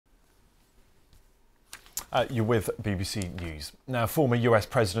You're with BBC News. Now, former US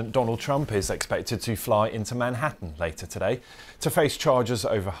President Donald Trump is expected to fly into Manhattan later today to face charges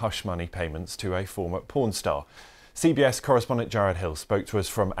over hush money payments to a former porn star. CBS correspondent Jared Hill spoke to us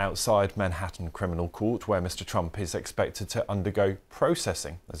from outside Manhattan Criminal Court, where Mr. Trump is expected to undergo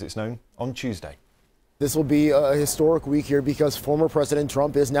processing, as it's known, on Tuesday. This will be a historic week here because former President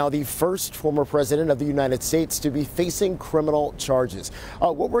Trump is now the first former president of the United States to be facing criminal charges.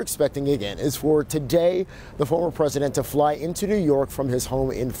 What we're expecting, again, is for today, the former president to fly into New York from his home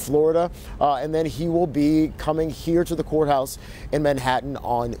in Florida, and then he will be coming here to the courthouse in Manhattan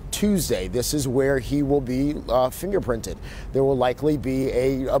on Tuesday. This is where he will be fingerprinted. There will likely be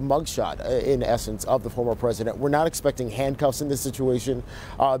a mugshot, in essence, of the former president. We're not expecting handcuffs in this situation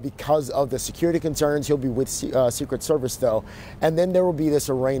because of the security concerns. He'll be with Secret Service, though, and then there will be this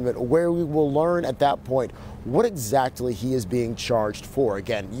arraignment where we will learn at that point what exactly he is being charged for.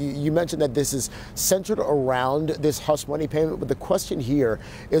 Again, you mentioned that this is centered around this hush money payment, but the question here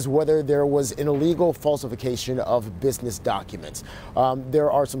is whether there was an illegal falsification of business documents.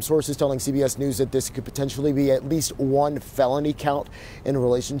 There are some sources telling CBS News that this could potentially be at least one felony count in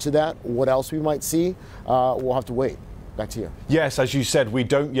relation to that. What else we might see, we'll have to wait. Back to you. Yes, as you said, we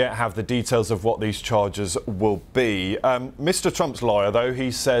don't yet have the details of what these charges will be. Mr. Trump's lawyer, though, he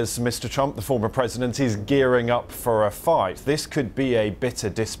says Mr. Trump, the former president, is gearing up for a fight. This could be a bitter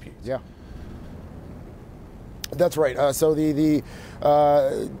dispute. Yeah, that's right. So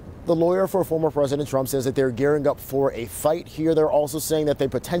the lawyer for former President Trump says that they're gearing up for a fight here. They're also saying that they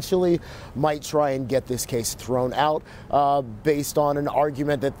potentially might try and get this case thrown out based on an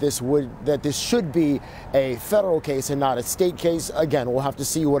argument that this should be a federal case and not a state case. Again, we'll have to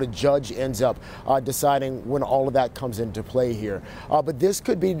see what a judge ends up deciding when all of that comes into play here. But this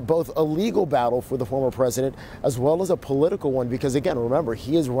could be both a legal battle for the former president as well as a political one because, again, remember,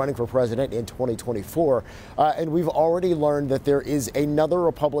 he is running for president in 2024. And we've already learned that there is another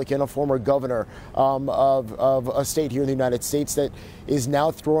Republican, a former governor of a state here in the United States, that is now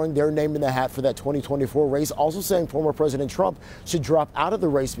throwing their name in the hat for that 2024 race, also saying former President Trump should drop out of the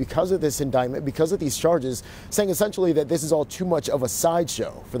race because of this indictment, because of these charges, saying essentially that this is all too much of a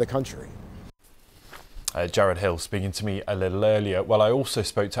sideshow for the country. Jared Hill speaking to me a little earlier. Well, I also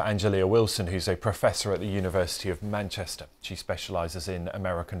spoke to Angelia Wilson, who's a professor at the University of Manchester. She specialises in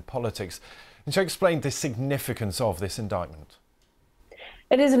American politics, and she explained the significance of this indictment.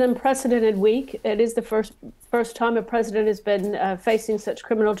 It is an unprecedented week. It is the first time a president has been facing such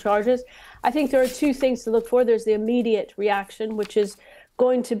criminal charges. I think there are two things to look for. There's the immediate reaction, which is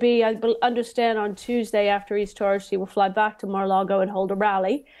going to be, I understand, on Tuesday after he's charged, he will fly back to Mar-a-Lago and hold a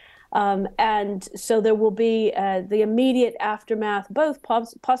rally. And so there will be the immediate aftermath, both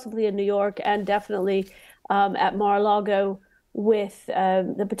possibly in New York and definitely at Mar-a-Lago, with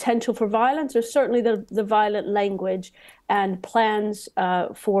the potential for violence, or certainly the violent language and plans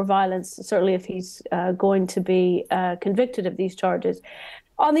for violence, certainly if he's going to be convicted of these charges.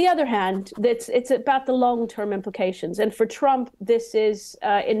 On the other hand, it's about the long-term implications. And for Trump, this is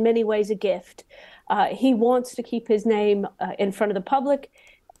in many ways a gift. He wants to keep his name in front of the public.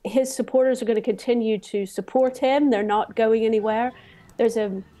 His supporters are going to continue to support him. They're not going anywhere. There's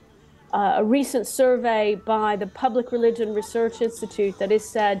a recent survey by the Public Religion Research Institute that has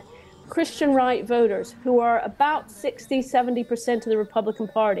said Christian right voters, who are about 60–70% of the Republican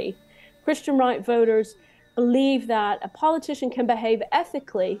Party, Christian right voters believe that a politician can behave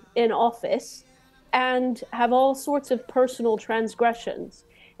ethically in office and have all sorts of personal transgressions.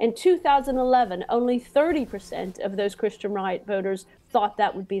 In 2011, only 30% of those Christian right voters thought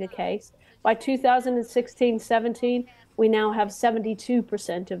that would be the case. By 2016-17, we now have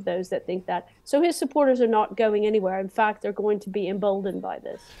 72% of those that think that. So his supporters are not going anywhere. In fact, they're going to be emboldened by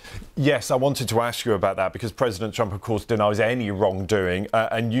this. Yes, I wanted to ask you about that because President Trump, of course, denies any wrongdoing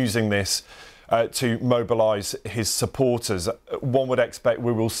and using this to mobilise his supporters. One would expect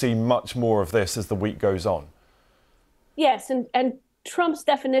we will see much more of this as the week goes on. Yes, and Trump's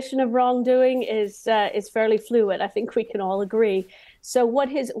definition of wrongdoing is fairly fluid. I think we can all agree. So what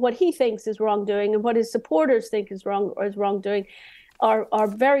he thinks is wrongdoing and what his supporters think is wrongdoing are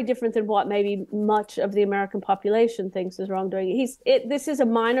very different than what maybe much of the American population thinks is wrongdoing. This is a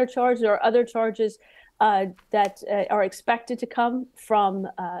minor charge. There are other charges that are expected to come from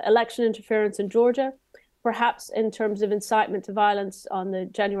election interference in Georgia, perhaps in terms of incitement to violence on the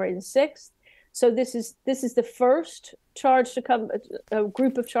January the 6th. So this is the first charge to come, a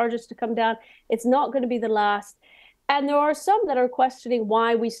group of charges to come down. It's not going to be the last. And there are some that are questioning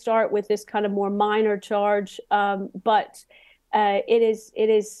why we start with this kind of more minor charge, but it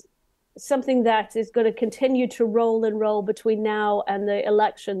is something that is going to continue to roll and roll between now and the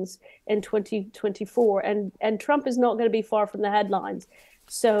elections in 2024. And Trump is not going to be far from the headlines.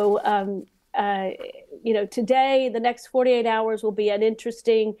 So, today, the next 48 hours will be an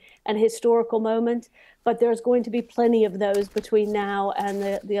interesting and historical moment, but there's going to be plenty of those between now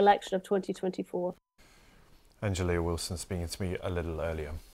and the election of 2024. Angelia Wilson speaking to me a little earlier.